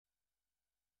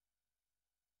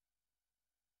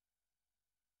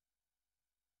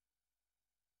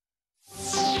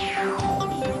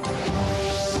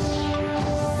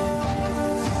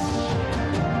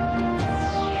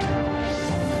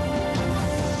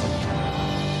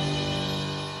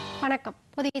வணக்கம்.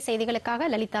 புதிய செய்திகளுக்காக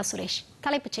லலிதா சுரேஷ்.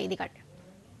 தலைப்புச் செய்திகள்.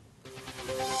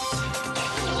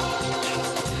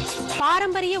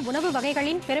 பாரம்பரிய உணவு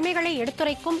வகைகளின் பெருமைகளை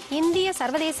எடுத்துரைக்கும் இந்திய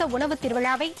சர்வதேச உணவு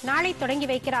திருவிழாவை நாளை தொடங்கி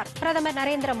வைக்கிறார் பிரதமர்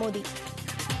நரேந்திர மோடி.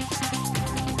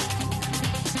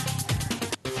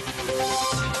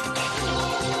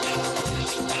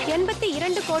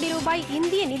 ₹82 கோடி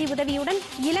இந்திய நிதி உதவியுடன்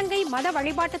இலங்கை மத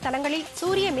வழிபாட்டு தலங்களில்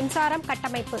சூரிய மின்சாரம்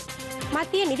கட்டமைப்பு.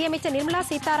 மத்திய நிதியமைச்சர் நிர்மலா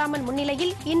சீதாராமன்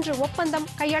முன்னிலையில் இன்று ஒப்பந்தம்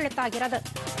கையெழுத்தாகிறது.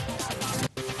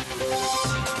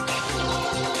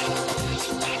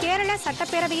 கேரள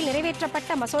சட்டப்பேரவையில்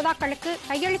நிறைவேற்றப்பட்ட மசோதாக்களுக்கு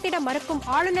கையெழுத்திட மறுக்கும்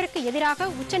ஆளுநருக்கு எதிராக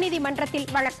உச்சநீதிமன்றத்தில்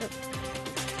வழக்கு.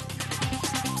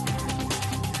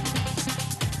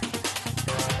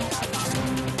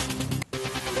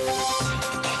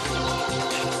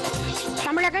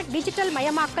 தமிழக டிஜிட்டல்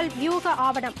மயமாக்கல் வியூக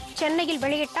ஆவணம் சென்னையில்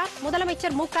வெளியிட்டார்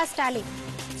முதலமைச்சர் மு க ஸ்டாலின்.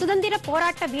 சுதந்திர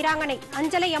போராட்ட வீராங்கனை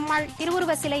அஞ்சலை அம்மாள்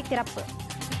திருவுருவ சிலை திறப்பு.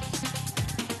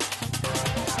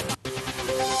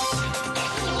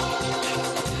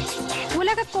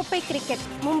 உலகக்கோப்பை கிரிக்கெட்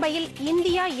மும்பையில்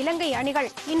இந்தியா இலங்கை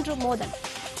அணிகள் இன்று மோதல்.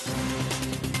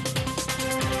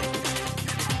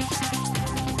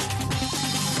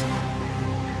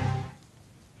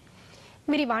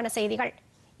 விரிவான செய்திகள்.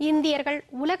 இந்தியர்கள்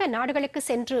உலக நாடுகளுக்கு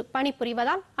சென்று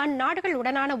பணிபுரிவதால்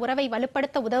அந்நாடுகளுடனான உறவை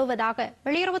வலுப்படுத்த உதவுவதாக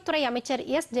வெளியுறவுத்துறை அமைச்சர்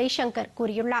எஸ் ஜெய்சங்கர்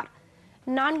கூறியுள்ளார்.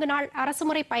 4 நாள்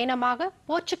அரசுமுறை பயணமாக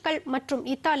போர்ச்சுகல் மற்றும்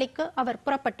இத்தாலிக்கு அவர்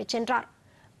புறப்பட்டுச் சென்றார்.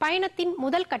 பயணத்தின்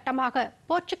முதல் கட்டமாக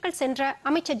போர்ச்சுகல் சென்ற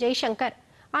அமைச்சர் ஜெய்சங்கர்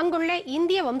அங்குள்ள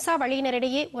இந்திய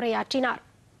வம்சாவளியினரிடையே உரையாற்றினார்.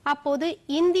 அப்போது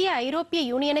இந்திய ஐரோப்பிய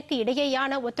யூனியனுக்கு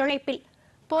இடையேயான ஒத்துழைப்பில்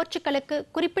போர்ச்சுகலுக்கு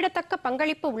குறிப்பிடத்தக்க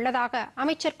பங்களிப்பு உள்ளதாக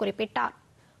அமைச்சர் குறிப்பிட்டார்.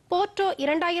 போர்ட்டோ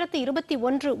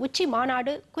 2021 உச்சி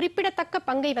மாநாடு குறிப்பிடத்தக்க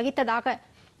பங்கை வகித்ததாக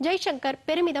ஜெய்சங்கர்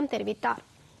பெருமிதம் தெரிவித்தார்.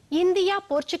 இந்தியா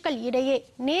போர்ச்சுகல் இடையே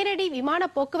நேரடி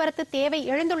விமான போக்குவரத்து தேவை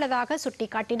எழுந்துள்ளதாக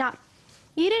சுட்டிக்காட்டினார்.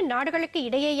 இரு நாடுகளுக்கு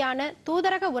இடையேயான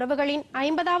தூதரக உறவுகளின்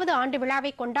 50வது ஆண்டு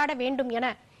விழாவை கொண்டாட வேண்டும்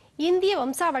என இந்திய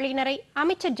வம்சாவளியினரை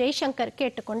அமைச்சர் ஜெய்சங்கர்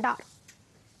கேட்டுக்கொண்டார்.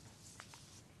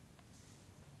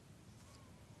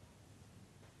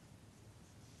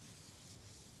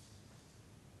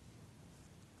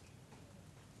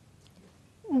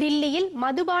 தில்லியில்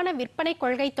மதுபான விற்பனை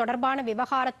கொள்கை தொடர்பான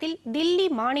விவகாரத்தில் தில்லி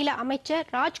மாநில அமைச்சர்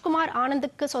ராஜ்குமார்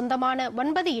ஆனந்துக்கு சொந்தமான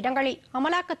 9 இடங்களில்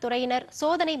அமலாக்கத்துறையினர்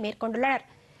சோதனை மேற்கொண்டுள்ளனர்.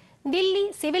 தில்லி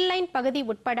சிவில் லைன் பகுதி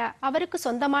உட்பட அவருக்கு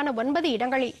சொந்தமான 9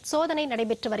 இடங்களில் சோதனை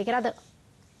நடைபெற்று வருகிறது.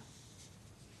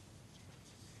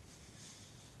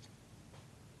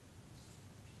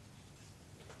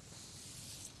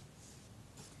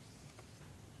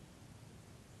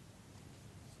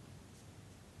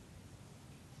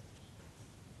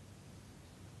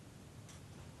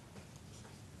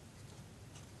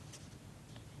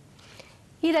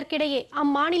 இதற்கிடையே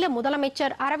அம்மாநில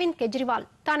முதலமைச்சர் அரவிந்த் கெஜ்ரிவால்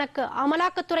தனக்கு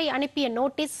அமலாக்கத்துறை அனுப்பிய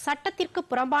நோட்டீஸ் சட்டத்திற்கு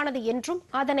புறம்பானது என்றும்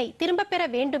அதனை திரும்பப் பெற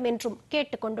வேண்டும் என்றும்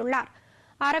கேட்டுக் கொண்டுள்ளார்.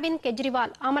 அரவிந்த்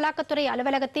கெஜ்ரிவால் அமலாக்கத்துறை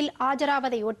அலுவலகத்தில்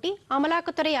ஆஜராவதையொட்டி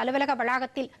அமலாக்கத்துறை அலுவலக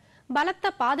வளாகத்தில்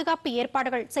பலத்த பாதுகாப்பு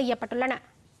ஏற்பாடுகள் செய்யப்பட்டுள்ளன.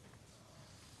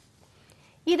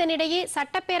 இதனிடையே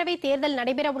சட்டப்பேரவை தேர்தல்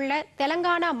நடைபெறவுள்ள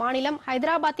தெலங்கானா மாநிலம்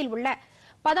ஹைதராபாத்தில் உள்ள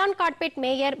பதான்காட்பேட்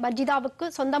மேயர் பர்ஜிதாவுக்கு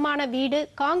சொந்தமான வீடு,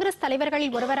 காங்கிரஸ்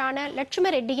தலைவர்களில் ஒருவரான லட்சுமி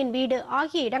ரெட்டியின் வீடு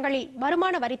ஆகிய இடங்களில்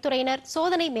வருமான வரித்துறையினர்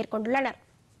சோதனை மேற்கொண்டுள்ளனர்.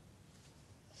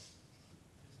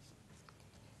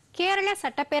 கேரள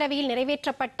சட்டப்பேரவையில்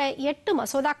நிறைவேற்றப்பட்ட 8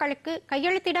 மசோதாக்களுக்கு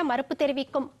கையெழுத்திட மறுப்பு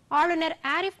தெரிவிக்கும் ஆளுநர்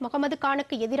ஆரிஃப் முகமது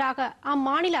கானுக்கு எதிராக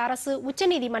அம்மாநில அரசு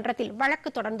உச்சநீதிமன்றத்தில்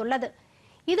வழக்கு தொடர்ந்துள்ளது.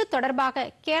 இது தொடர்பாக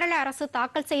கேரள அரசு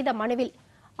தாக்கல் செய்த மனுவில்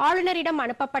ஆளுநரிடம்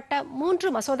அனுப்பப்பட்ட 3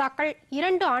 மசோதாக்கள்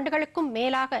 2 ஆண்டுகளுக்கும்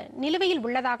மேலாக நிலுவையில்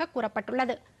உள்ளதாக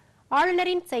கூறப்பட்டுள்ளது.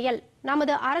 ஆளுநரின் செயல்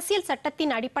நமது அரசியல்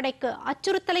சட்டத்தின் அடிப்படைக்கு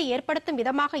அச்சுறுத்தலை ஏற்படுத்தும்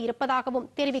விதமாக இருப்பதாகவும்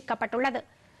தெரிவிக்கப்பட்டுள்ளது.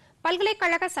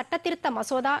 பல்கலைக்கழக சட்டத்திருத்த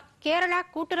மசோதா, கேரளா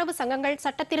கூட்டுறவு சங்கங்கள்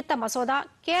சட்டத்திருத்த மசோதா,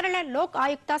 கேரள லோக்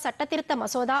ஆயுக்தா சட்டத்திருத்த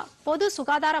மசோதா, பொது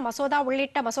சுகாதார மசோதா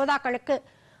உள்ளிட்ட மசோதாக்களுக்கு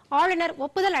ஆளுநர்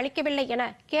ஒப்புதல் அளிக்கவில்லை என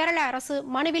கேரள அரசு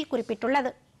மனுவில்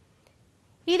குறிப்பிட்டுள்ளது.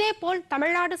 இதேபோல்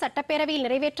தமிழ்நாடு சட்டப்பேரவையில்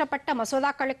நிறைவேற்றப்பட்ட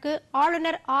மசோதாக்களுக்கு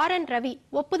ஆளுநர் RN ரவி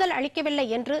ஒப்புதல் அளிக்கவில்லை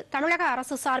என்று தமிழக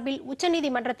அரசு சார்பில்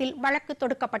உச்சநீதிமன்றத்தில் வழக்கு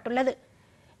தொடுக்கப்பட்டுள்ளது.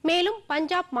 மேலும்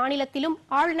பஞ்சாப் மாநிலத்திலும்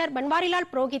ஆளுநர் பன்வாரிலால்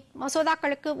புரோஹித்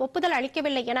மசோதாக்களுக்கு ஒப்புதல்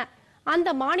அளிக்கவில்லை என அந்த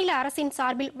மாநில அரசின்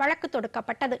சார்பில் வழக்கு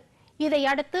தொடுக்கப்பட்டது.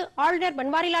 இதையடுத்து ஆளுநர்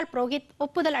பன்வாரிலால் புரோஹித்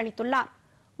ஒப்புதல் அளித்துள்ளார்.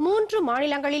 3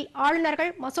 மாநிலங்களில்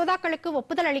ஆளுநர்கள் மசோதாக்களுக்கு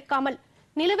ஒப்புதல் அளிக்காமல்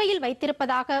நிலுவையில்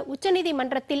வைத்திருப்பதாக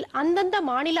உச்சநீதிமன்றத்தில் அந்தந்த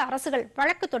மாநில அரசுகள்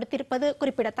வழக்கு தொடுத்திருப்பது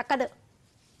குறிப்பிடத்தக்கது.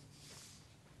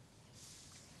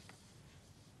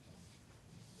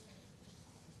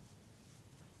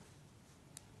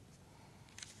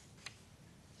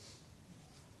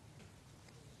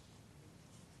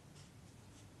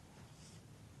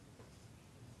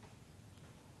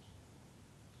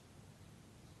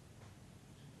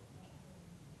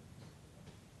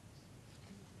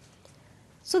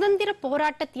 சுதந்திர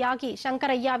போராட்ட தியாகி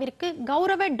சங்கரையாவிற்கு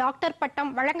கௌரவ டாக்டர்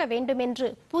பட்டம் வழங்க வேண்டும் என்று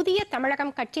புதிய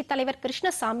தமிழகம் கட்சித் தலைவர்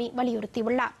கிருஷ்ணசாமி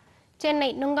வலியுறுத்தியுள்ளார். சென்னை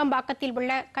நுங்கம்பாக்கத்தில்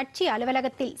உள்ள கட்சி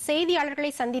அலுவலகத்தில்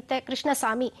செய்தியாளர்களை சந்தித்த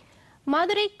கிருஷ்ணசாமி,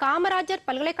 மதுரை காமராஜர்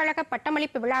பல்கலைக்கழக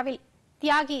பட்டமளிப்பு விழாவில்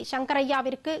தியாகி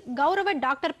சங்கரையாவிற்கு கௌரவ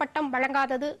டாக்டர் பட்டம்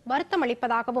வழங்காதது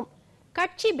வருத்தமளிப்பதாகவும்,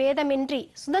 கட்சி பேதமின்றி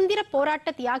சுதந்திர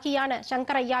போராட்ட தியாகியான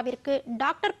சங்கரையாவிற்கு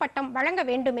டாக்டர் பட்டம் வழங்க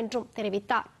வேண்டும் என்றும்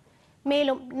தெரிவித்தார்.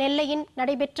 மேலும் நெல்லையில்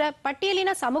நடைபெற்ற பட்டியலின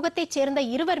சமூகத்தைச் சேர்ந்த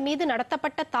இருவர் மீது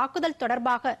நடத்தப்பட்ட தாக்குதல்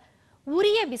தொடர்பாக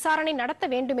உரிய விசாரணை நடத்த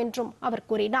வேண்டும் என்றும் அவர்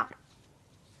கூறினார்.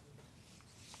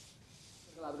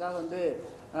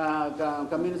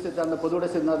 கம்யூனிஸ்ட் சார்ந்த பொதுவுட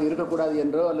சேர்ந்தது இருக்கக்கூடாது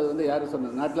என்றோ அல்லது யாரும்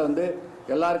சொன்னது, நாட்டில்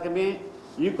எல்லாருக்குமே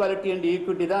ஈக்குவாலிட்டி அண்ட்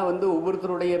ஈக்விட்டி தான்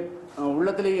ஒவ்வொருத்தருடைய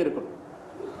உள்ளத்திலேயே இருக்கும்.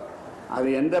 அது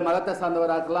எந்த மதத்தை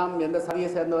சார்ந்தவராக்கலாம், எந்த சாதியை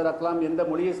சேர்ந்தவராக்கலாம், எந்த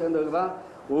மொழியை சேர்ந்தவர்களாம்,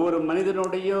 ஒவ்வொரு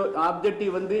மனிதனுடைய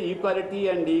ஆப்ஜெக்டிவ் ஈக்குவாலிட்டி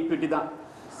அண்ட் ஈக்விட்டி தான்.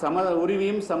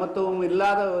 உரிமையும் சமத்துவமும்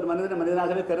இல்லாத ஒரு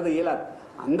மனிதனாகவே கருத இயலாது.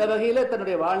 அந்த வகையில்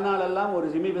தன்னுடைய வாழ்நாளெல்லாம் ஒரு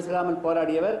ஜிம்மி பிசகாமல்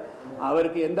போராடியவர்.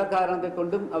 அவருக்கு எந்த காரணத்தை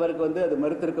கொண்டும் அவருக்கு அது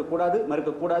மறுக்கக்கூடாது,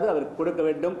 அவருக்கு கொடுக்க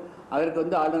வேண்டும்,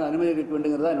 அதற்கு ஆளுநர் அனுமதி அளிக்க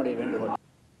வேண்டுங்கிறதா என்னுடைய வேண்டுகோள்.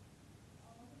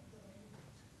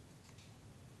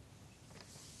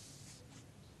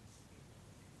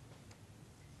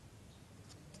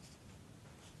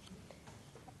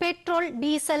 பெட்ரோல்,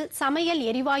 டீசல், சமையல்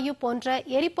எரிவாயு போன்ற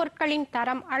எரிபொருட்களின்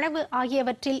தரம், அளவு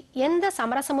ஆகியவற்றில் எந்த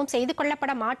சமரசமும் செய்து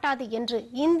கொள்ளப்பட மாட்டாது என்று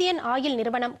இந்தியன் ஆயில்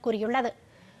நிறுவனம் கூறியுள்ளது.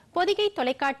 பொதிகை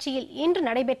தொலைக்காட்சியில் இன்று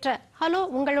நடைபெற்ற ஹலோ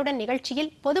உங்களுடன் நிகழ்ச்சியில்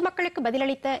பொதுமக்களுக்கு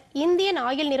பதிலளித்த இந்தியன்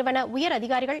ஆயில் நிறுவன உயர்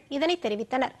அதிகாரிகள் இதனை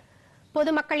தெரிவித்தனர்.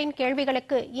 பொதுமக்களின்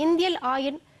கேள்விகளுக்கு இந்தியன்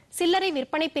ஆயில் சில்லறை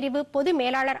விற்பனை பிரிவு பொது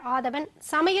மேலாளர் ஆதவன்,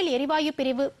 சமையல் எரிவாயு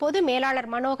பிரிவு பொது மேலாளர்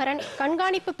மனோகரன்,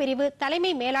 கண்காணிப்பு பிரிவு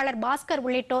தலைமை மேலாளர் பாஸ்கர்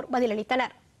உள்ளிட்டோர்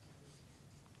பதிலளித்தனர்.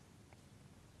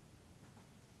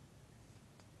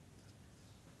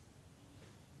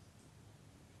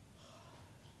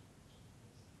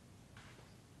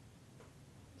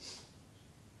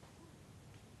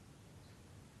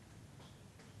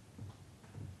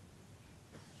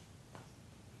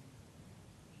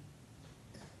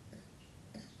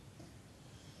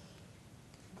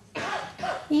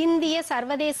 இந்திய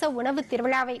சர்வதேச உணவு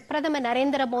திருவிழாவை பிரதமர்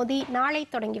நரேந்திர மோடி நாளை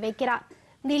தொடங்கி வைக்கிறார்.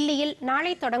 தில்லியில்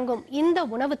நாளை தொடங்கும் இந்த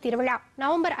உணவு திருவிழா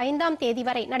நவம்பர் 5ஆம் தேதி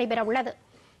வரை நடைபெறவுள்ளது.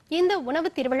 இந்த உணவு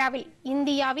திருவிழாவில்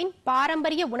இந்தியாவின்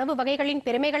பாரம்பரிய உணவு வகைகளின்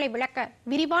பெருமைகளை விளக்க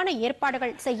விரிவான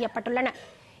ஏற்பாடுகள் செய்யப்பட்டுள்ளன.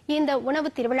 இந்த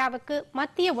உணவு திருவிழாவுக்கு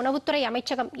மத்திய உணவுத்துறை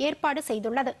அமைச்சகம் ஏற்பாடு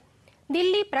செய்துள்ளது.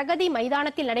 தில்லி பிரகதி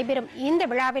மைதானத்தில் நடைபெறும் இந்த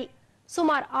விழாவில்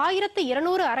சுமார்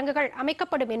 1200 அரங்குகள்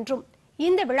அமைக்கப்படும் என்றும்,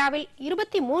 இந்த விழாவில்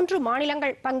 23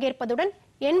 மாநிலங்கள் பங்கேற்பதுடன்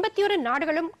 81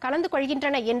 நாடுகளும் கலந்து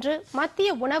கொள்கின்றன என்று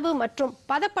மத்திய உணவு மற்றும்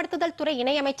பதப்படுத்துதல் துறை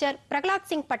இணையமைச்சர் பிரகலாத்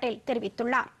சிங் பட்டேல்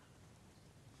தெரிவித்துள்ளார்.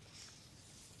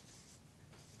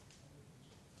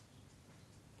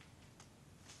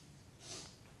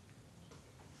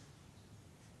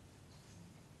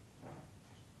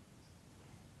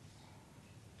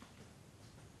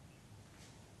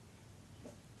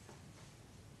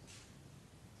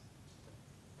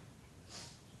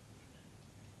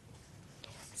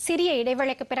 சிறிய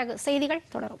இடைவேளைக்கு பிறகு செய்திகள்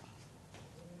தொடரும்.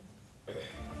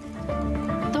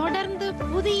 தொடர்ந்து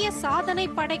புதிய சாதனை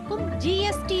படைக்கும்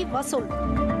ஜிஎஸ்டி வசூல்.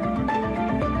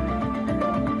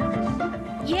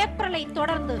 ஏப்ரலை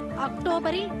தொடர்ந்து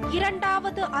அக்டோபரில்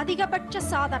 2வது அதிகபட்ச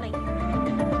சாதனை.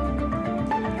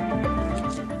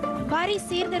 வரி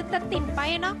சீர்திருத்தத்தின்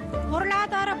பயணம்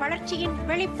பொருளாதார வளர்ச்சியின்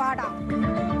வெளிப்பாடா?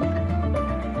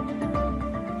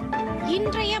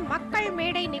 இன்றைய மக்கள்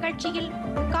மேடை நிகழ்ச்சியில்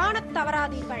காணத்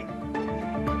தவறாதீர்கள்.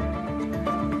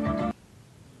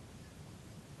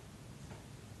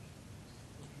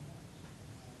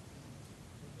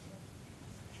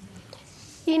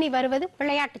 இனி வருவது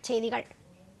விளையாட்டுச் செய்திகள்.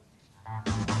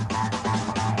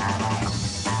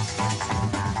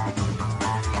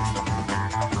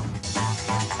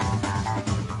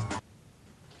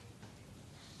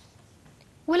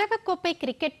 உலகக்கோப்பை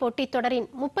கிரிக்கெட் போட்டித் தொடரின்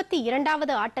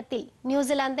 32வது ஆட்டத்தில்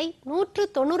நியூசிலாந்தை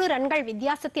 190 ரன்கள்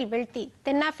வித்தியாசத்தில் வீழ்த்தி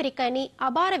தென்னாப்பிரிக்க அணி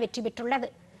அபார வெற்றி பெற்றுள்ளது.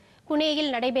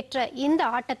 புனேயில் நடைபெற்ற இந்த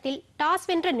ஆட்டத்தில் டாஸ்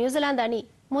வென்ற நியூசிலாந்து அணி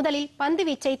முதலில் பந்து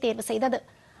வீச்சை தேர்வு செய்தது.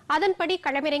 அதன்படி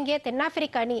களமிறங்கிய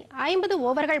தென்னாப்பிரிக்க அணி 50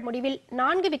 ஓவர்கள் முடிவில்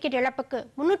 4 விக்கெட் இழப்புக்கு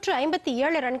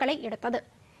 357 ரன்களை எடுத்தது.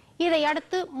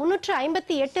 இதையடுத்து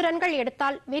 358 ரன்கள்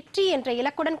எடுத்தால் வெற்றி என்ற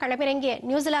இலக்குடன் களமிறங்கிய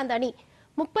நியூசிலாந்து அணி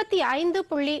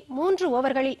 35.3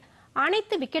 ஓவர்களில்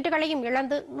அனைத்து விக்கெட்டுகளையும்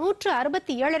இழந்து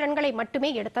 167 ரன்களை மட்டுமே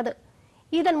எடுத்தது.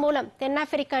 இதன் மூலம்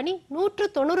தென்னாப்பிரிக்க அணி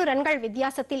 190 ரன்கள்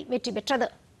வித்தியாசத்தில் வெற்றி பெற்றது.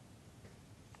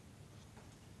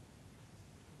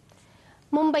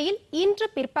 மும்பையில் இன்று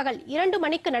பிற்பகல் 2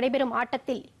 மணிக்கு நடைபெறும்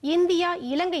ஆட்டத்தில் இந்தியா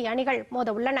இலங்கை அணிகள் மோத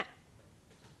உள்ளன.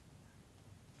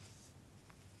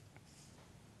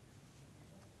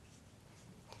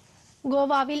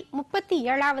 கோவாவில்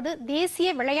 37வது தேசிய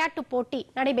விளையாட்டுப் போட்டி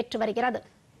நடைபெற்று வருகிறது.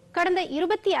 கடந்த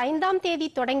 25ஆம் தேதி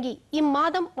தொடங்கி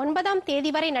இம்மாதம் 9ஆம் தேதி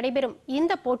வரை நடைபெறும்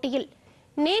இந்த போட்டியில்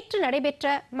நேற்று நடைபெற்ற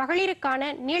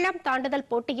மகளிருக்கான நீளம் தாண்டுதல்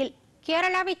போட்டியில்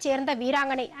கேரளாவைச் சேர்ந்த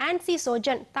வீராங்கனை ஆன்சி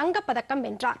சோஜன் தங்கப்பதக்கம்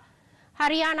வென்றார்.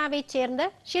 ஹரியானாவைச் சேர்ந்த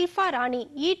ஷில்பா ராணி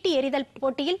ஈட்டி எறிதல்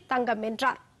போட்டியில் தங்கம்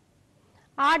வென்றார்.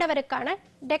 ஆடவருக்கான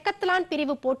டெக்கத்லான்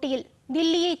பிரிவு போட்டியில்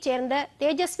தில்லியைச் சேர்ந்த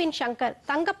தேஜஸ்வின் சங்கர்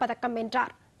தங்கப்பதக்கம்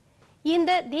வென்றார்.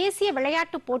 இந்த தேசிய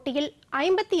விளையாட்டுப் போட்டியில்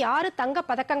 56 தங்கப்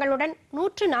பதக்கங்களுடன்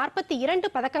 142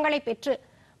 பதக்கங்களை பெற்று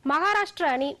மகாராஷ்டிர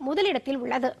அணி முதலிடத்தில்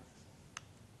உள்ளது.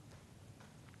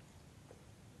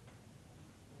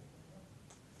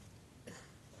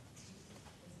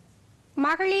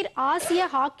 மகளிர் ஆசிய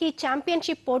ஹாக்கி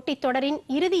சாம்பியன்ஷிப் போட்டித் தொடரின்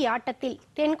இறுதி ஆட்டத்தில்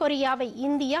தென்கொரியாவை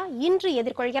இந்தியா இன்று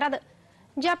எதிர்கொள்கிறது.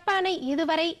 ஜப்பானை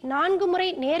இதுவரை 4 முறை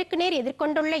நேருக்கு நேர்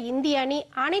எதிர்கொண்டுள்ள இந்திய அணி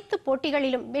அனைத்து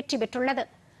போட்டிகளிலும் வெற்றி பெற்றுள்ளது.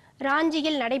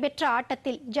 ராஞ்சியில் நடைபெற்ற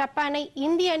ஆட்டத்தில் ஜப்பானை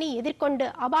இந்திய அணி எதிர்கொண்டு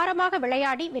அபாரமாக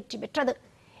விளையாடி வெற்றி பெற்றது.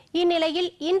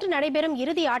 இந்நிலையில் இன்று நடைபெறும்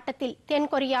இறுதி ஆட்டத்தில்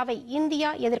தென்கொரியாவை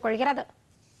இந்தியா எதிர்கொள்கிறது.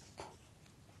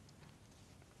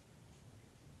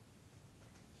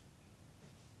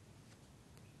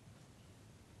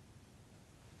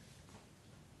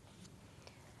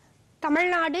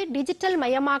 தமிழ்நாடு டிஜிட்டல்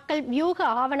மயமாக்கல் வியூக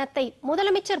ஆவணத்தை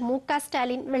முதலமைச்சர் மு.க.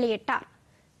 ஸ்டாலின் வெளியிட்டார்.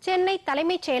 சென்னை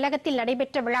தலைமைச் செயலகத்தில்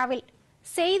நடைபெற்ற விழாவில்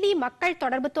செய்தி மக்கள்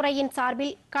தொடர்புத்துறையின்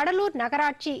சார்பில் கடலூர்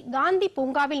நகராட்சி காந்தி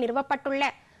பூங்காவில் நிறுவப்பட்டுள்ள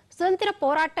சுதந்திர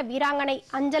போராட்ட வீராங்கனை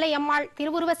அஞ்சலை அம்மாள்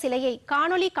திருவுருவ சிலையை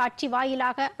காணொலி காட்சி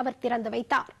வாயிலாக அவர் திறந்து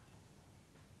வைத்தார்.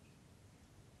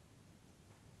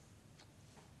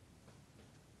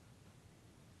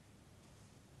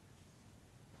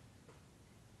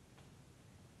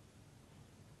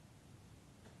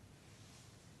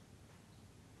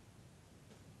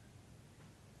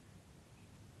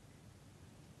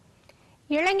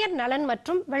 இளைஞர் நலன்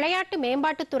மற்றும் விளையாட்டு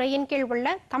மேம்பாட்டுத் துறையின் கீழ்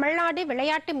உள்ள தமிழ்நாடு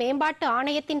விளையாட்டு மேம்பாட்டு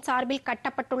ஆணையத்தின் சார்பில்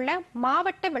கட்டப்பட்டுள்ள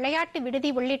மாவட்ட விளையாட்டு விடுதி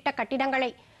உள்ளிட்ட கட்டிடங்களை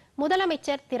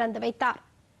முதலமைச்சர் திறந்து வைத்தார்.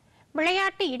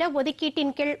 விளையாட்டு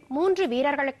இடஒதுக்கீட்டின் கீழ் 3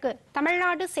 வீரர்களுக்கு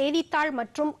தமிழ்நாடு செய்தித்தாள்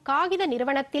மற்றும் காகித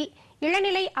நிறுவனத்தில்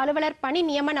இளநிலை அலுவலர் பணி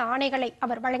நியமன ஆணைகளை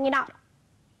அவர் வழங்கினார்.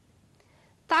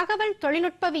 தகவல்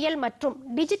தொழில்நுட்பவியல் மற்றும்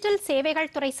டிஜிட்டல்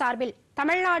சேவைகள் துறை சார்பில்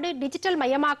தமிழ்நாடு டிஜிட்டல்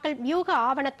மயமாக்கல் வியூக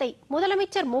ஆவணத்தை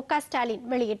முதலமைச்சர் மு.க. ஸ்டாலின்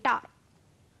வெளியிட்டார்.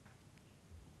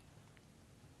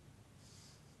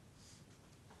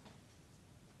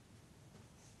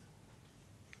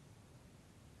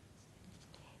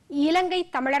 இலங்கை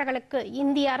தமிழர்களுக்கு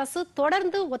இந்திய அரசு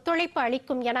தொடர்ந்து ஒத்துழைப்பு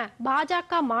அளிக்கும் என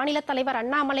பாஜக மாநில தலைவர்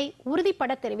அண்ணாமலை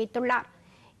உறுதிபட தெரிவித்துள்ளார்.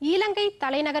 இலங்கை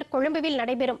தலைநகர் கொழும்புவில்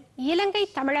நடைபெறும் இலங்கை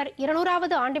தமிழர்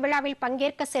 200வது ஆண்டு விழாவில்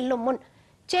பங்கேற்க செல்லும் முன்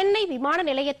சென்னை விமான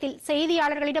நிலையத்தில்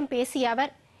செய்தியாளர்களிடம் பேசிய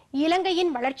அவர்,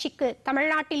 இலங்கையின் வளர்ச்சிக்கு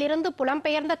தமிழ்நாட்டிலிருந்து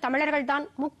புலம்பெயர்ந்த தமிழர்கள்தான்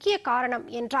முக்கிய காரணம்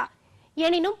என்றார்.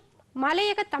 எனினும்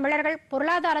மலையக தமிழர்கள்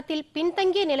பொருளாதாரத்தில்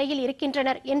பின்தங்கிய நிலையில்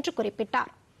இருக்கின்றனர் என்று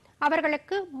குறிப்பிட்டார்.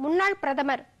 அவர்களுக்கு முன்னாள்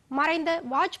பிரதமர் மறைந்த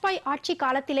வாஜ்பாய் ஆட்சி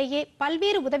காலத்திலேயே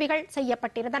பல்வேறு உதவிகள்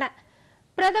செய்யப்பட்டிருந்தன.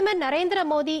 பிரதமர் நரேந்திர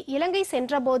மோடி இலங்கை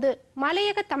சென்றபோது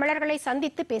மலையக தமிழர்களை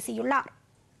சந்தித்து பேசியுள்ளார்.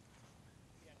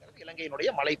 இலங்கையினுடைய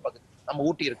மலைப்பகுதி நம்ம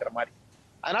ஊட்டி இருக்கிற மாதிரி,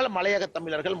 அதனால மலையக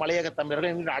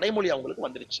தமிழர்கள் என்ற அடைமொழி அவங்களுக்கு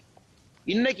வந்துருச்சு.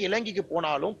 இன்னைக்கு இலங்கைக்கு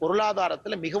போனாலும்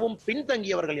பொருளாதாரத்துல மிகவும்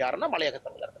பின்தங்கியவர்கள் யாருன்னா மலையக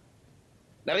தமிழர்கள்.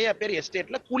 நிறைய பேர்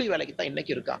எஸ்டேட்ல கூலி வேலைக்கு தான்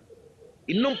இன்னைக்கு இருக்காங்க.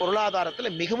 இன்னும் பொருளாதாரத்துல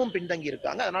மிகவும் பின்தங்கி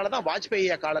இருக்காங்க. அதனாலதான்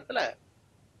வாஜ்பாய் காலத்துல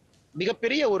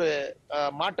மிகப்பெரிய ஒரு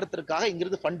மாற்றத்திற்காக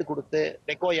இங்கிருந்து ஃபண்ட் கொடுத்து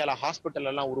டெக்கோயாலா ஹாஸ்பிட்டல்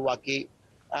எல்லாம் உருவாக்கி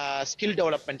ஸ்கில்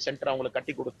டெவலப்மெண்ட் சென்டர் அவங்களுக்கு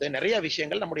கட்டி கொடுத்து நிறைய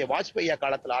விஷயங்கள் நம்முடைய வாஜ்பாய்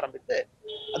காலத்தில் ஆரம்பித்து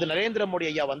அது நரேந்திர மோடி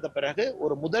ஐயா வந்த பிறகு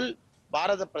ஒரு முதல்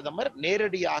பாரத பிரதமர்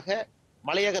நேரடியாக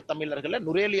மலையக தமிழர்களை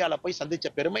நுரேலியால போய் சந்திச்ச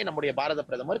பெருமை நம்முடைய பாரத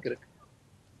பிரதமருக்கு இருக்கு.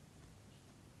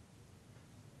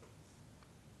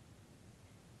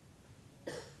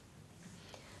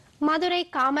 மதுரை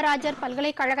காமராஜர்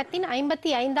பல்கலைக்கழகத்தின்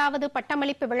 55வது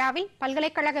பட்டமளிப்பு விழாவில்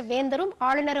பல்கலைக்கழக வேந்தரும்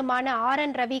ஆளுநருமான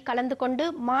ஆர்.என். ரவி கலந்து கொண்டு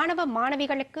மாணவ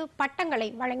மாணவிகளுக்கு பட்டங்களை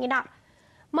வழங்கினார்.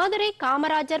 மதுரை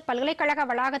காமராஜர் பல்கலைக்கழக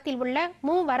வளாகத்தில் உள்ள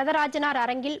மு. வரதராஜனார்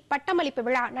அரங்கில் பட்டமளிப்பு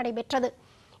விழா நடைபெற்றது.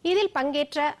 இதில்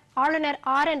பங்கேற்ற ஆளுநர்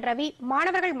ஆர்.என். ரவி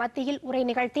மாணவர்கள் மத்தியில் உரை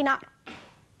நிகழ்த்தினார்.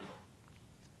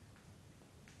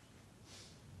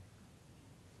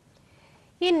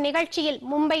 இந்நிகழ்ச்சியில்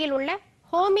மும்பையில் உள்ள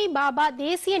ஹோமி பாபா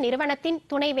தேசிய நிறுவனத்தின்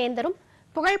துணைவேந்தரும்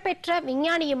புகழ்பெற்ற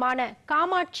விஞ்ஞானியுமான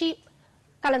காமாட்சி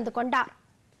கலந்து கொண்டார்.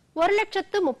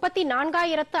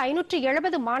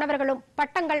 1,34,570 மாணவர்களும்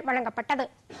பட்டங்கள் வழங்கப்பட்டது.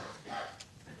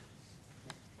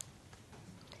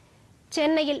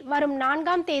 சென்னையில் வரும்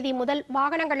 4ஆம் தேதி முதல்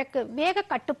வாகனங்களுக்கு வேக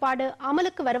கட்டுப்பாடு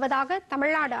அமலுக்கு வருவதாக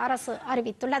தமிழ்நாடு அரசு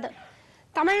அறிவித்துள்ளது.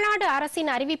 தமிழ்நாடு அரசின்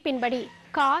அறிவிப்பின்படி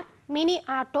car, mini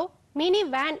auto, mini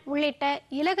van உள்ளிட்ட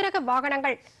இலகுரக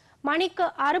வாகனங்கள் மணிக்கு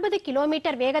 60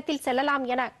 கிலோமீட்டர் வேகத்தில் செல்லலாம்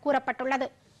என கூறப்பட்டுள்ளது.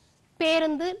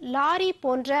 பேருந்து, லாரி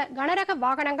போன்ற கனரக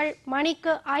வாகனங்கள்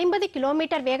மணிக்கு 50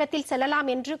 கிலோமீட்டர் வேகத்தில் செல்லலாம்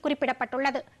என்று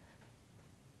குறிப்பிடப்பட்டுள்ளது.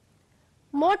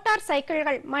 மோட்டார்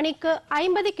சைக்கிள்கள் மணிக்கு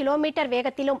 50 கிலோமீட்டர்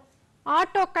வேகத்திலும்,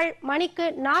 ஆட்டோக்கள் மணிக்கு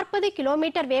 40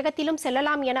 கிலோமீட்டர் வேகத்திலும்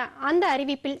செல்லலாம் என அந்த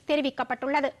அறிவிப்பில்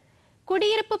தெரிவிக்கப்பட்டுள்ளது.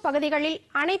 குடியிருப்பு பகுதிகளில்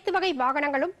அனைத்து வகை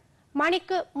வாகனங்களும்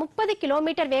மணிக்கு 30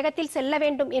 கிலோமீட்டர் வேகத்தில் செல்ல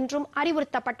வேண்டும் என்றும்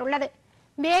அறிவுறுத்தப்பட்டுள்ளது.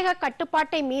 வேக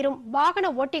கட்டுப்பாட்டை மீறும் வாகன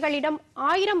ஓட்டிகளிடம்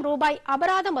 1000 ரூபாய்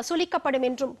அபராதம் வசூலிக்கப்படும்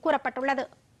என்றும் கூறப்பட்டுள்ளது.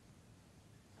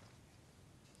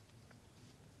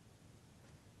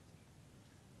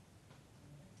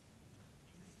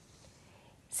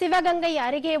 சிவகங்கை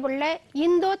அருகே உள்ள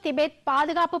இந்தோ திபெத்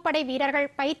பாதுகாப்பு படை வீரர்கள்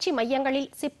பயிற்சி மையங்களில்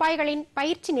சிப்பாய்களின்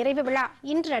பயிற்சி நிறைவு விழா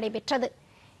இன்று நடைபெற்றது.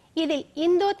 இதில்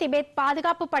இந்தோ திபெத்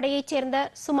பாதுகாப்பு படையைச் சேர்ந்த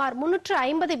சுமார்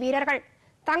 350 வீரர்கள்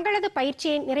தங்களது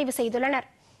பயிற்சியை நிறைவு செய்துள்ளனர்.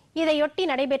 இதையொட்டி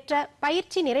நடைபெற்ற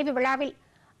பயிற்சி நிறைவு விழாவில்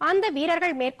அந்த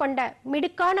வீரர்கள் மேற்கொண்ட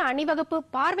மிடுக்கான அணிவகுப்பு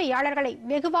பார்வையாளர்களை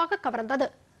வெகுவாக கவர்ந்தது.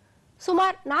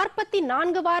 சுமார்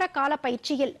 44 வார கால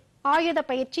பயிற்சியில் ஆயுத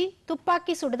பயிற்சி,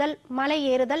 துப்பாக்கி சுடுதல், மலை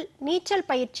ஏறுதல், நீச்சல்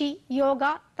பயிற்சி, யோகா,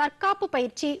 தற்காப்பு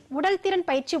பயிற்சி, உடல் திறன்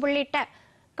பயிற்சி உள்ளிட்ட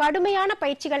கடுமையான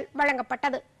பயிற்சிகள்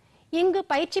வழங்கப்பட்டது. இங்கு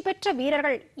பயிற்சி பெற்ற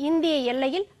வீரர்கள் இந்திய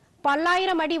எல்லையில்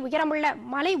பல்லாயிரம் அடி உயரமுள்ள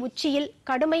மலை உச்சியில்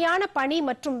கடுமையான பனி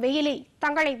மற்றும் வெயிலில்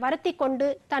தங்களை வருத்தி கொண்டு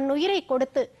தன்னுயிரை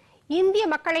கொடுத்து இந்திய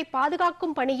மக்களை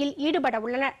பாதுகாக்கும் பணியில் ஈடுபட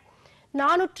உள்ளனர்.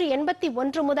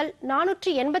 481 முதல்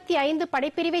 485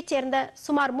 படைப்பிரிவைச் சேர்ந்த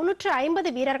சுமார்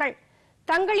 350 வீரர்கள்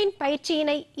தங்களின்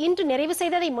பயிற்சியினை இன்று நிறைவு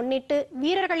செய்ததை முன்னிட்டு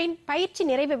வீரர்களின் பயிற்சி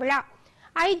நிறைவு விழா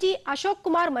ஐஜி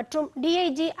அசோக்குமார் மற்றும்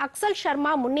டிஐஜி அக்சல்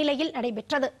சர்மா முன்னிலையில்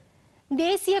நடைபெற்றது.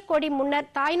 தேசிய கொடி முன்னர்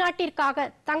தாய்நாட்டிற்காக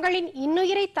தங்களின்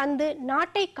இன்னுயிரை தந்து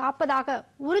நாட்டை காப்பதாக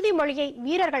உறுதிமொழியை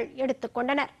வீரர்கள்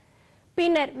எடுத்துக்கொண்டனர்.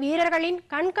 பின்னர் வீரர்களின்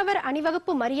கண்கவர்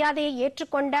அணிவகுப்பு மரியாதையை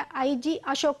ஏற்றுக்கொண்ட ஐஜி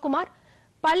அசோக்குமார்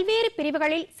பல்வேறு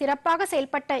பிரிவுகளில் சிறப்பாக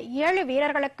செயல்பட்ட 7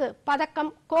 வீரர்களுக்கு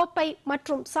பதக்கம், கோப்பை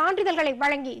மற்றும் சான்றிதழ்களை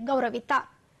வழங்கி கௌரவித்தார்.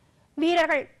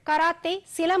 வீரர்கள் கராத்தே,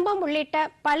 சிலம்பம் உள்ளிட்ட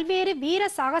பல்வேறு வீர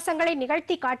சாகசங்களை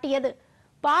நிகழ்த்தி காட்டியது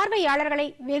பார்வையாளர்களை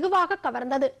வெகுவாக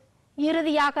கவர்ந்தது.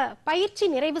 இறுதியாக பயிற்சி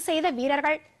நிறைவு செய்த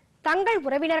வீரர்கள் தங்கள்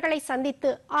உறவினர்களை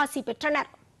சந்தித்து ஆசி பெற்றனர்.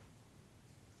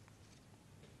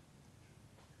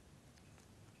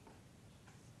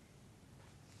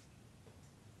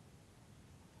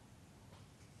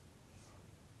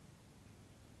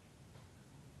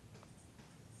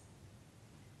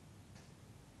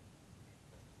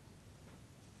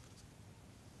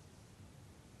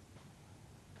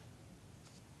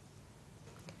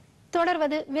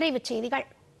 தொடர்வது விரைவுச் செய்திகள்.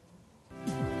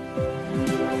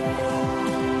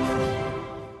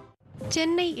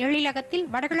 சென்னை எழிலகத்தில்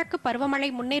வடகிழக்கு பருவமழை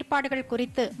முன்னேற்பாடுகள்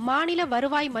குறித்து மாநில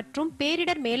வருவாய் மற்றும்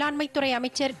பேரிடர் மேலாண்மைத்துறை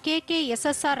அமைச்சர்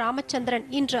KKSSR ராமச்சந்திரன்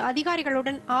இன்று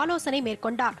அதிகாரிகளுடன் ஆலோசனை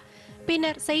மேற்கொண்டார்.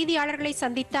 பின்னர் செய்தியாளர்களை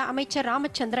சந்தித்த அமைச்சர்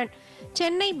ராமச்சந்திரன்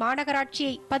சென்னை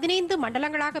மாநகராட்சியை 15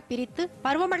 மண்டலங்களாக பிரித்து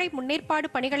பருவமழை முன்னேற்பாடு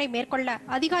பணிகளை மேற்கொள்ள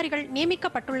அதிகாரிகள்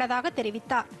நியமிக்கப்பட்டுள்ளதாக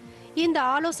தெரிவித்தார். இந்த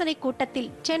ஆலோசனை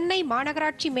கூட்டத்தில் சென்னை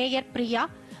மாநகராட்சி மேயர் பிரியா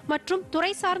மற்றும் துறை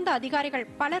சார்ந்த அதிகாரிகள்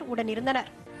பலர் உடனிருந்தனர்.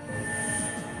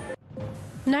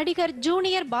 நடிகர்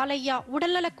ஜூனியர் பாலையா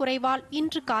உடல்நலக் குறைவால்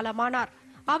இன்று காலமானார்.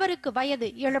 அவருக்கு வயது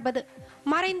 70.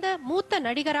 மறைந்த மூத்த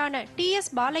நடிகரான TS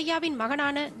பாலையாவின்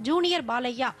மகனான ஜூனியர்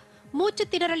பாலையா மூச்சு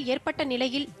திணறல் ஏற்பட்ட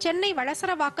நிலையில் சென்னை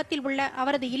வளசரவாக்கத்தில் உள்ள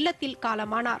அவரது இல்லத்தில்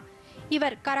காலமானார்.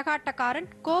 இவர் கரகாட்டக்காரன்,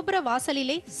 கோபுர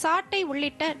வாசலிலே, சாட்டை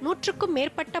உள்ளிட்ட 100க்கும்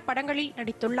மேற்பட்ட படங்களில்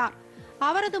நடித்துள்ளார்.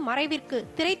 அவரது மறைவிற்கு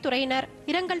திரைத்துறையினர்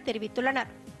இரங்கல்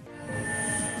தெரிவித்துள்ளனர்.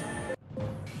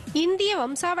 இந்திய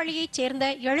வம்சாவளியைச் சேர்ந்த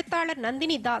எழுத்தாளர்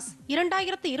நந்தினி தாஸ்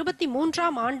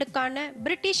 2023ஆம் ஆண்டுக்கான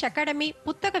பிரிட்டிஷ் அகாடமி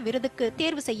புத்தக விருதுக்கு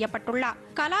தேர்வு செய்யப்பட்டுள்ளார்.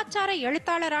 கலாச்சார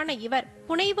எழுத்தாளரான இவர்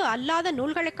புனைவு அல்லாத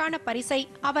நூல்களுக்கான பரிசை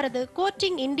அவரது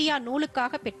கோட்டிங் இந்தியா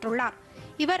நூலுக்காக பெற்றுள்ளார்.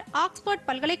 இவர் ஆக்ஸ்போர்ட்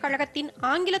பல்கலைக்கழகத்தின்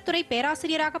ஆங்கிலத்துறை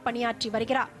பேராசிரியராக பணியாற்றி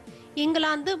வருகிறார்.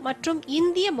 இங்கிலாந்து மற்றும்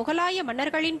இந்திய முகலாய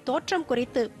மன்னர்களின் தோற்றம்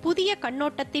குறித்து புதிய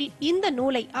கண்ணோட்டத்தில் இந்த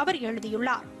நூலை அவர்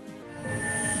எழுதியுள்ளார்.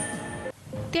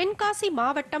 தென்காசி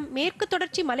மாவட்டம் மேற்கு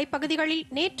தொடர்ச்சி மலைப்பகுதிகளில்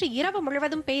நேற்று இரவு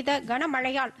முழுவதும் பெய்த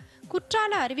கனமழையால்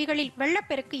குற்றால அருவிகளில்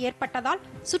வெள்ளப்பெருக்கு ஏற்பட்டதால்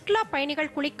சுற்றுலா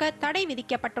பயணிகள் குளிக்க தடை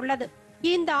விதிக்கப்பட்டுள்ளது.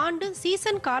 இந்த ஆண்டு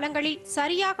சீசன் காலங்களில்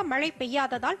சரியாக மழை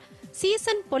பெய்யாததால்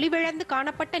சீசன் பொலிவிழந்து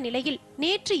காணப்பட்ட நிலையில்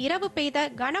நேற்று இரவு பெய்த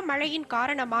கனமழையின்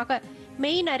காரணமாக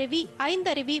மெயின் அருவி,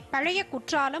 ஐந்தருவி, பழைய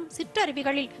குற்றாலம்,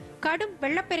 சிற்றருவிகளில் கடும்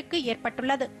வெள்ளப்பெருக்கு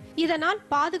ஏற்பட்டுள்ளது. இதனால்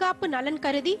பாதுகாப்பு நலன்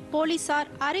கருதி போலீசார்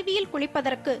அருவியில்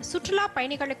குளிப்பதற்கு சுற்றுலா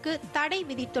பயணிகளுக்கு தடை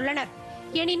விதித்துள்ளனர்.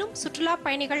 எனினும் சுற்றுலா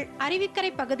பயணிகள்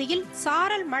அருவிக்கரை பகுதியில்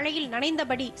சாரல் மழையில்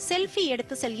நனைந்தபடி செல்ஃபி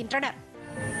எடுத்து செல்கின்றனர்.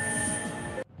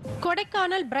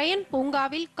 கொடைக்கானல் பிரையன்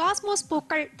பூங்காவில் காஸ்மோஸ்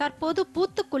பூக்கள் தற்போது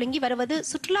பூத்து குலுங்கி வருவது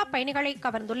சுற்றுலா பயணிகளை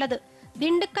கவர்ந்துள்ளது.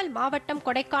 திண்டுக்கல் மாவட்டம்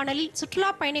கொடைக்கானலில் சுற்றுலா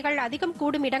பயணிகள் அதிகம்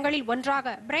கூடும் இடங்களில்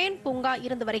ஒன்றாக பிரையன் பூங்கா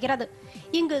இருந்து வருகிறது.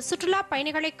 இங்கு சுற்றுலா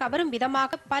பயணிகளை கவரும்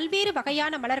விதமாக பல்வேறு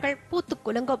வகையான மலர்கள் பூத்து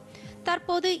குலுங்கும்.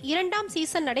 தற்போது 2ஆம்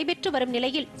சீசன் நடைபெற்று வரும்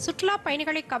நிலையில் சுற்றுலா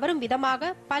பயணிகளை கவரும்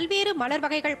விதமாக பல்வேறு மலர்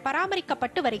வகைகள்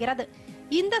பராமரிக்கப்பட்டு வருகிறது.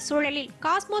 இந்த சூழலில்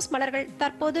காஸ்மோஸ் மலர்கள்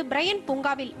தற்போது பிரையன்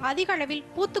பூங்காவில் அதிக அளவில்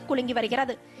பூத்து குலுங்கி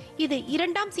வருகிறது. இது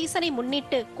 2ஆம் சீசனை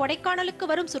முன்னிட்டு கொடைக்கானலுக்கு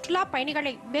வரும் சுற்றுலா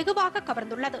பயணிகளை வெகுவாக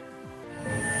கவர்ந்துள்ளது.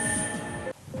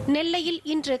 நெல்லையில்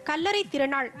இன்று கல்லறை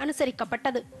திருநாள்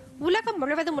அனுசரிக்கப்பட்டது. உலகம்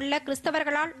முழுவதும் உள்ள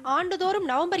கிறிஸ்தவர்களால் ஆண்டுதோறும்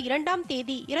நவம்பர் 2ஆம்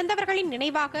தேதி இறந்தவர்களின்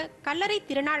நினைவாக கல்லறை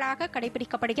திருநாளாக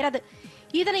கடைபிடிக்கப்படுகிறது.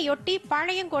 இதனையொட்டி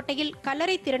பாளையங்கோட்டையில்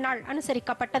கல்லறை திருநாள்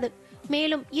அனுசரிக்கப்பட்டது.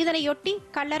 மேலும் இதனையொட்டி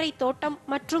கல்லறை தோட்டம்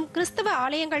மற்றும் கிறிஸ்தவ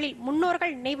ஆலயங்களில்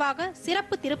முன்னோர்கள் நினைவாக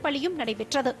சிறப்பு திருப்பலியும்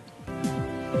நடைபெற்றது.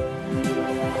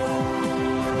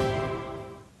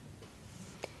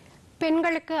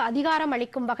 பெண்களுக்கு அதிகாரம்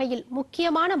அளிக்கும் வகையில்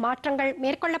முக்கியமான மாற்றங்கள்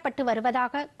மேற்கொள்ளப்பட்டு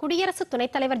வருவதாக குடியரசு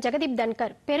துணைத் தலைவர் ஜெகதீப்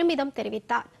தன்கர் பெருமிதம்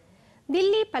தெரிவித்தார்.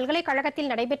 தில்லி பல்கலைக்கழகத்தில்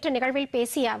நடைபெற்ற நிகழ்வில்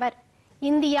பேசிய அவர்,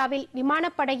 இந்தியாவில்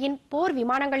விமானப்படையின் போர்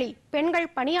விமானங்களில் பெண்கள்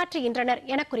பணியாற்றுகின்றனர்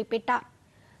என குறிப்பிட்டார்.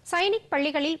 சைனிக்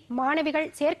பள்ளிகளில்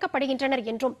மாணவிகள் சேர்க்கப்படுகின்றனர்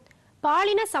என்றும்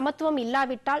பாலின சமத்துவம்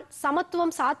இல்லாவிட்டால்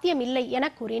சமத்துவம் சாத்தியமில்லை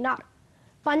என கூறினார்.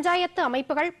 பஞ்சாயத்து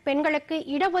அமைப்புகள் பெண்களுக்கு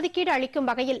இடஒதுக்கீடு அளிக்கும்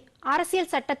வகையில் அரசியல்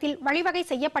சட்டத்தில் வழிவகை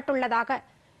செய்யப்பட்டுள்ளதாக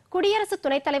குடியரசு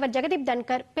துணைத் தலைவர் ஜெகதீப்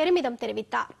தன்கர் பெருமிதம்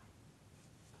தெரிவித்தார்.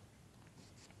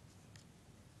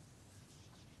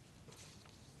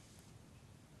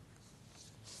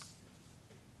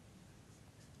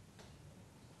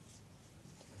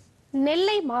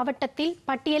 நெல்லை மாவட்டத்தில்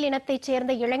பட்டியலினத்தைச்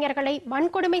சேர்ந்த இளைஞர்களை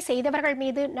வன்கொடுமை செய்தவர்கள்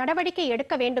மீது நடவடிக்கை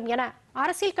எடுக்க வேண்டும் என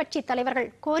அரசியல் கட்சி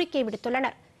தலைவர்கள் கோரிக்கை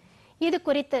விடுத்துள்ளனர். இது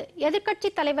குறித்து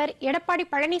எதிர்க்கட்சித் தலைவர் எடப்பாடி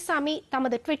பழனிசாமி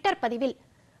தமது ட்விட்டர் பதிவில்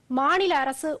மாநில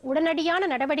அரசு உடனடியான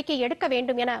நடவடிக்கை எடுக்க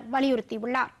வேண்டும் என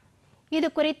வலியுறுத்தியுள்ளார். இது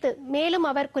குறித்து மேலும்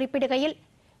அவர் குறிப்பிடுகையில்,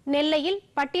 நெல்லையில்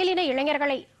பட்டியலின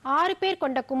இளைஞர்களை 6 பேர்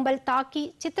கொண்ட கும்பல் தாக்கி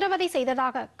சித்திரவதை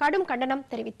செய்ததாக கடும் கண்டனம்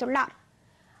தெரிவித்துள்ளார்.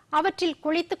 அவற்றில்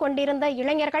குளித்துக் கொண்டிருந்த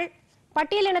இளைஞர்கள்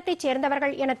பட்டியலினத்தைச்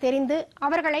சேர்ந்தவர்கள் என தெரிந்து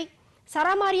அவர்களை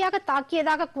சராமாரியாக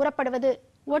தாக்கியதாக கூறப்படுவது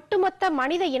ஒட்டுமொத்த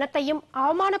மனித இனத்தையும்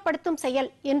அவமானப்படுத்தும் செயல்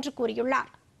என்று கூறியுள்ளார்.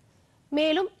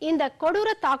 மேலும் இந்த கொடூர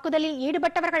தாக்குதலில்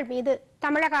ஈடுபட்டவர்கள் மீது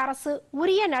தமிழக அரசு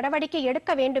உரிய நடவடிக்கை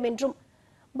எடுக்க வேண்டும் என்றும்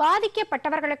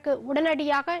பாதிக்கப்பட்டவர்களுக்கு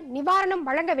உடனடியாக நிவாரணம்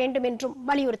வழங்க வேண்டும் என்றும்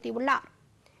வலியுறுத்தியுள்ளார்.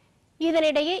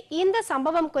 இதனிடையே இந்த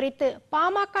சம்பவம் குறித்து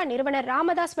பாமக நிறுவனர்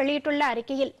ராமதாஸ் வெளியிட்டுள்ள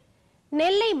அறிக்கையில்,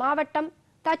 நெல்லை மாவட்டம்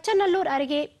தச்சநல்லூர்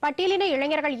அருகே பட்டியலின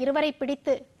இளைஞர்கள் 2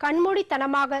 பிடித்து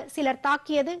கண்மூடித்தனமாக சிலர்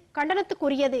தாக்கியது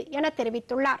கண்டனத்துக்குரியது என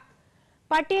தெரிவித்துள்ளார்.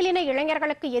 பட்டியலின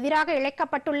இளைஞர்களுக்கு எதிராக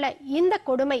இழைக்கப்பட்டுள்ள இந்த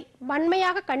கொடுமை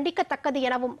வன்மையாக கண்டிக்கத்தக்கது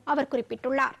எனவும் அவர்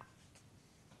குறிப்பிட்டுள்ளார்.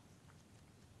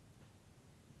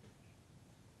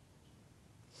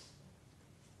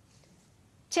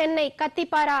 சென்னை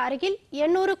கத்திப்பாரா அருகில்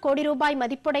 800 கோடி ரூபாய்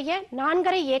மதிப்புடைய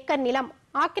 4.5 ஏக்கர் நிலம்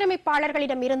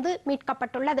ஆக்கிரமிப்பாளர்களிடமிருந்து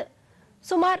மீட்கப்பட்டுள்ளது.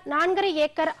 சுமார் 4.5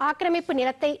 ஏக்கர் ஆக்கிரமிப்பு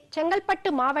நிலத்தை செங்கல்பட்டு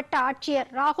மாவட்ட ஆட்சியர்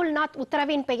ராகுல்நாத்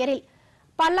உத்தரவின் பெயரில்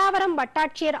பல்லாவரம்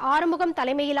வட்டாட்சியர் ஆறுமுகம்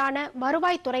தலைமையிலான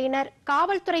வருவாய்த்துறையினர்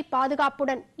காவல்துறை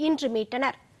பாதுகாப்புடன் இன்று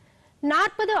மீட்டனர்.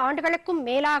 40 ஆண்டுகளுக்கும்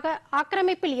மேலாக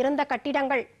ஆக்கிரமிப்பில் இருந்த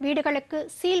கட்டிடங்கள், வீடுகளுக்கு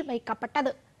சீல்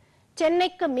வைக்கப்பட்டது.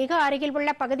 சென்னைக்கு மிக அருகில் உள்ள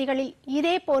பகுதிகளில்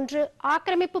இதே போன்று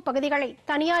ஆக்கிரமிப்பு பகுதிகளை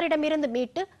தனியாரிடமிருந்து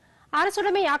மீட்டு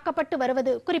அரசுடைமையாக்கப்பட்டு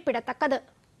வருவது குறிப்பிடத்தக்கது.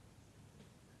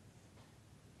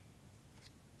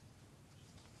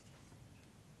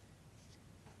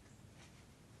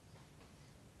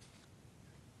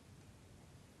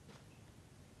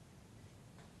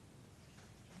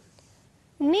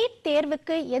 நீட்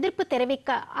தேர்வுக்கு எதிர்ப்பு தெரிவிக்க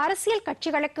அரசியல்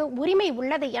கட்சிகளுக்கு உரிமை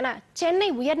உள்ளது என சென்னை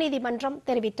உயர்நீதிமன்றம்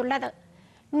தெரிவித்துள்ளது.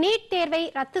 நீட் தேர்வை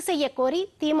ரத்து செய்ய கோரி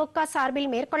திமுக சார்பில்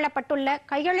மேற்கொள்ளப்பட்டுள்ள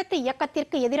கையெழுத்து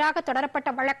இயக்கத்திற்கு எதிராக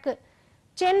தொடரப்பட்ட வழக்கு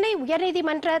சென்னை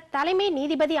உயர்நீதிமன்ற தலைமை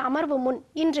நீதிபதி அமர்வு முன்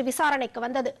இன்று விசாரணைக்கு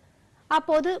வந்தது.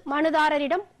 அப்போது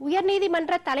மனுதாரரிடம்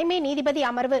உயர்நீதிமன்ற தலைமை நீதிபதி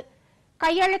அமர்வு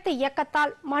கையெழுத்து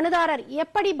இயக்கத்தால் மனுதாரர்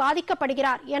எப்படி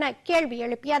பாதிக்கப்படுகிறார் என கேள்வி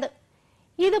எழுப்பியது.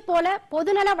 இதுபோல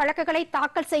பொதுநல வழக்குகளை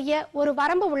தாக்கல் செய்ய ஒரு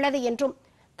வரம்பு உள்ளது என்றும்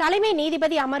தலைமை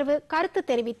நீதிபதி அமர்வு கருத்து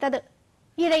தெரிவித்தது.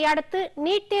 இதையடுத்து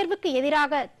நீட் தேர்வுக்கு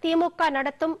எதிராக திமுக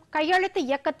நடத்தும் கையெழுத்து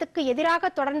இயக்கத்துக்கு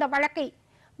எதிராக தொடர்ந்த வழக்கை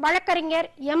வழக்கறிஞர்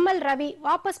எம்.எல். ரவி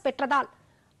வாபஸ் பெற்றதால்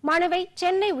மனுவை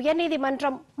சென்னை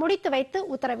உயர்நீதிமன்றம் முடித்து வைத்து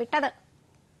உத்தரவிட்டது.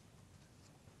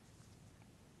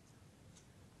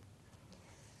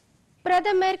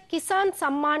 பிரதமர் கிசான்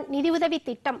சம்மான் நிதியுதவி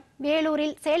திட்டம்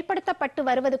வேலூரில் செயல்படுத்தப்பட்டு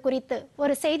வருவது குறித்து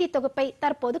ஒரு செய்தி தொகுப்பை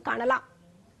தற்போது காணலாம்.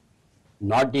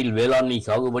 நாட்டில் வேளாண்மை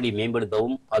சாகுபடி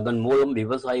மேம்படுத்தவும் அதன் மூலம்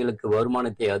விவசாயிகளுக்கு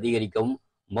வருமானத்தை அதிகரிக்கவும்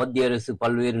மத்திய அரசு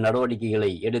பல்வேறு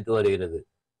நடவடிக்கைகளை எடுத்து வருகிறது.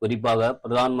 குறிப்பாக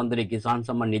பிரதான் மந்திரி கிசான்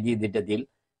சம்மான் நிதி திட்டத்தில்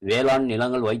வேளாண்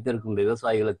நிலங்கள் வைத்திருக்கும்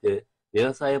விவசாயிகளுக்கு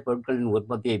விவசாய பொருட்களின்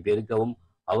உற்பத்தியை பெருக்கவும்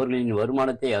அவர்களின்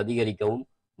வருமானத்தை அதிகரிக்கவும்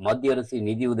மத்திய அரசு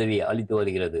நிதியுதவி அளித்து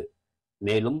வருகிறது.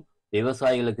 மேலும்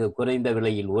விவசாயிகளுக்கு குறைந்த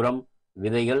விலையில் உரம்,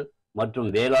 விதைகள் மற்றும்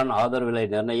வேளாண் ஆதரவு விலை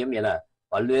நிர்ணயம் என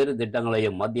பல்வேறு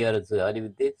திட்டங்களையும் மத்திய அரசு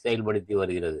அறிவித்து செயல்படுத்தி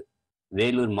வருகிறது.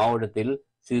 வேலூர் மாவட்டத்தில்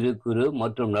சிறு குறு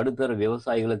மற்றும் நடுத்தர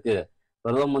விவசாயிகளுக்கு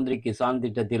பிரதம மந்திரி கிசான்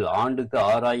திட்டத்தில் ஆண்டுக்கு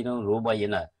 6000 ரூபாய்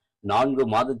என 4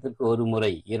 மாதத்திற்கு ஒரு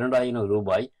முறை 2000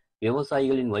 ரூபாய்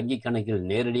விவசாயிகளின் வங்கி கணக்கில்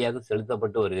நேரடியாக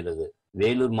செலுத்தப்பட்டு வருகிறது.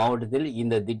 வேலூர் மாவட்டத்தில்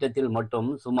இந்த திட்டத்தில் மட்டும்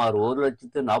சுமார்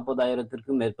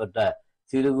 1,40,000க்கும் மேற்பட்ட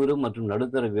சிறு குறு மற்றும்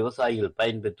நடுத்தர விவசாயிகள்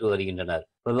பயன்பெற்று வருகின்றனர்.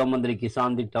 பிரதம மந்திரி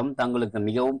கிசான் திட்டம் தங்களுக்கு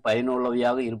மிகவும்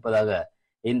பயனுள்ளவையாக இருப்பதாக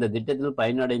இந்த திட்டத்தில்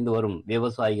பயனடைந்து வரும்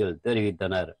விவசாயிகள்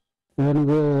தெரிவித்தனர்.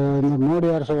 எனக்கு இந்த மோடி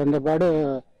அரசு வந்தபாடு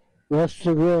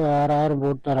வருஷத்துக்கு 6000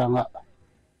 போட்டு தராங்க.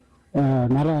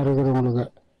 நிலம் இருக்கிறவங்களுக்கு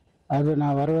அது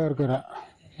நான் வரவேற்கிறேன்.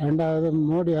 ரெண்டாவது,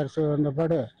 மோடி அரசு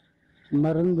வந்தபாடு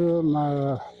மருந்து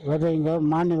விதைங்க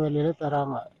மானிய விலையில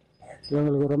தராங்க.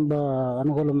 எங்களுக்கு ரொம்ப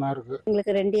அனுகூலமாக இருக்குது.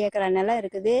 எங்களுக்கு 2 ஏக்கரா நிலம்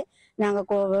இருக்குது.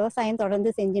 நாங்கள் விவசாயம் தொடர்ந்து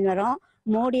செஞ்சுன்னு வரோம்.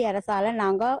 மோடி அரசால்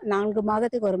நாங்கள் 4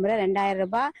 மாதத்துக்கு ஒரு முறை 2000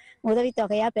 ரூபாய்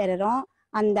உதவித்தொகையாக பெறுறோம்.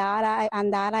 அந்த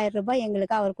 6000 ரூபாய்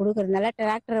எங்களுக்கு அவர் கொடுக்கறதுனால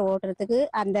டிராக்டரை ஓட்டுறதுக்கு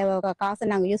அந்த காசை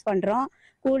நாங்கள் யூஸ் பண்ணுறோம்.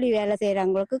 கூலி வேலை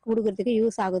செய்கிறவங்களுக்கு கொடுக்கறதுக்கு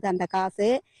யூஸ் ஆகுது அந்த காசு.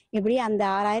 இப்படி அந்த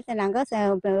 6000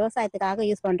 நாங்கள் விவசாயத்துக்காக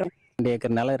யூஸ் பண்ணுறோம். 2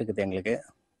 ஏக்கர் நிலம் இருக்குது எங்களுக்கு.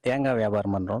 தேங்காய்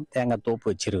வியாபாரம் பண்ணுறோம். தேங்காய் தோப்பு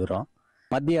வச்சிருக்கிறோம்.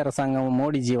 மத்திய அரசாங்கம்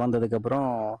மோடிஜி வந்ததுக்கப்புறம்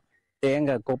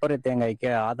கொப்பரை தேங்காய்க்கு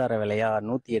ஆதார விலையா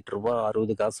 108 ரூபாய்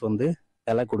 60 காசு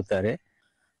விலை கொடுத்தாரு.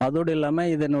 அதோடு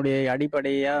இல்லாமல் இதனுடைய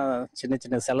அடிப்படையாக சின்ன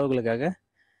சின்ன செலவுகளுக்காக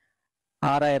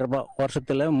 6000 ரூபாய்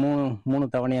வருஷத்தில் 3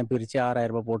 தவணையாக பிரித்து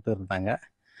 6000 ரூபாய் போட்டு இருந்தாங்க.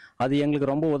 அது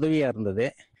எங்களுக்கு ரொம்ப உதவியாக இருந்தது.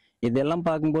 இதெல்லாம்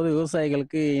பார்க்கும்போது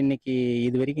விவசாயிகளுக்கு இன்னைக்கு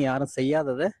இது வரைக்கும் யாரும்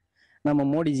செய்யாததை நம்ம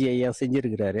மோடிஜி ஐயா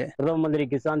செஞ்சிருக்கிறாரு. பிரதம மந்திரி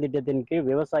கிசான் திட்டத்தின் கீழ்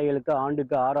விவசாயிகளுக்கு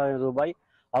ஆண்டுக்கு 6000 ரூபாய்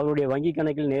அவருடைய வங்கி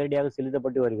கணக்கில் நேரடியாக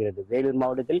செலுத்தப்பட்டு வருகிறது. வேலூர்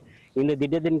மாவட்டத்தில் இந்த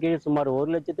திட்டத்தின் கீழ் சுமார்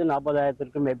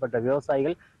 1,40,000க்கும் மேற்பட்ட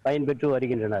விவசாயிகள் பயன்பெற்று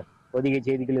வருகின்றனர். பொதிகை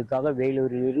செய்திகளுக்காக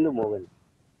வேலூரில் இருந்து மோகன்.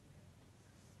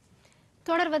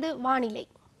 தொடர்வது வானிலை.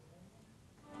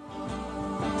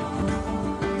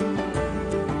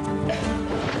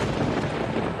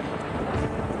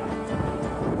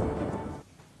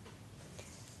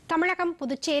 தமிழகம்,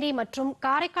 புதுச்சேரி மற்றும்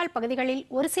காரைக்கால் பகுதிகளில்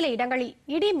ஒரு சில இடங்களில்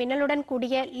இடி மின்னலுடன்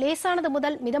கூடிய லேசானது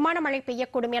முதல் மிதமான மழை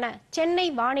பெய்யக்கூடும் என சென்னை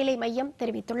வானிலை மையம்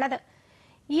தெரிவித்துள்ளது.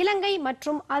 இலங்கை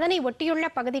மற்றும் அதனை ஒட்டியுள்ள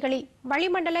பகுதிகளில்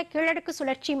வளிமண்டல கீழடுக்கு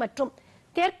சுழற்சி மற்றும்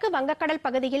தெற்கு வங்கக்கடல்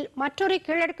பகுதியில் மற்றொரு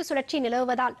கீழடுக்கு சுழற்சி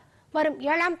நிலவுவதால் வரும்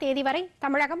 7ஆம் தேதி வரை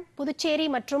தமிழகம், புதுச்சேரி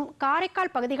மற்றும்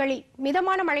காரைக்கால் பகுதிகளில்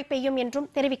மிதமான மழை பெய்யும்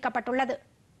என்றும் தெரிவிக்கப்பட்டுள்ளது.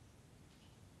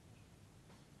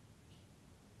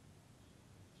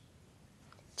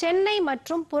 சென்னை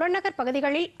மற்றும் புறநகர்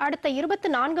பகுதிகளில் அடுத்த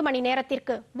 24 மணி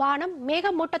நேரத்திற்கு வானம்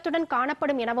மேகமூட்டத்துடன்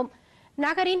காணப்படும் எனவும்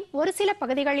நகரின் ஒரு சில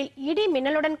பகுதிகளில் இடி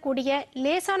மின்னலுடன் கூடிய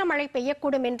லேசான மழை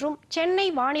பெய்யக்கூடும் என்றும் சென்னை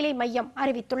வானிலை மையம்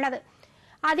அறிவித்துள்ளது.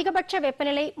 அதிகபட்ச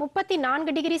வெப்பநிலை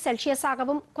 34 டிகிரி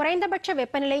செல்சியஸாகவும் குறைந்தபட்ச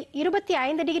வெப்பநிலை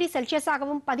 25 டிகிரி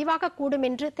செல்சியஸாகவும் பதிவாகக்கூடும்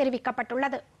என்று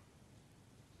தெரிவிக்கப்பட்டுள்ளது.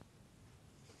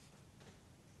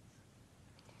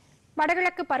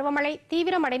 வடகிழக்கு பருவமழை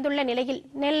தீவிரமடைந்துள்ள நிலையில்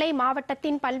நெல்லை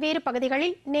மாவட்டத்தின் பல்வேறு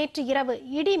பகுதிகளில் நேற்று இரவு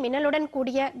இடி மின்னலுடன்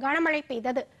கூடிய கனமழை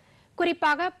பெய்தது.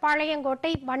 குறிப்பாக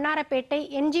பாளையங்கோட்டை, வண்ணாரப்பேட்டை,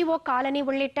 NGO காலனி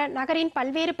உள்ளிட்ட நகரின்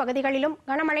பல்வேறு பகுதிகளிலும்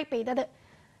கனமழை பெய்தது.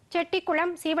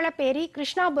 செட்டிக்குளம், சீவளப்பேரி,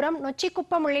 கிருஷ்ணாபுரம்,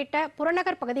 நொச்சிக்குப்பம் உள்ளிட்ட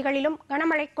புறநகர் பகுதிகளிலும்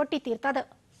கனமழை கொட்டி தீர்த்தது.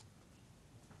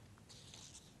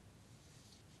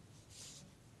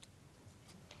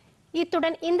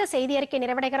 இத்துடன் இந்த செய்தி அறிக்கை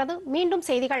நிறைவடைகிறது. மீண்டும்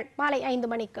செய்திகள் மாலை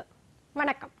 5 மணிக்கு.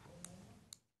 வணக்கம்.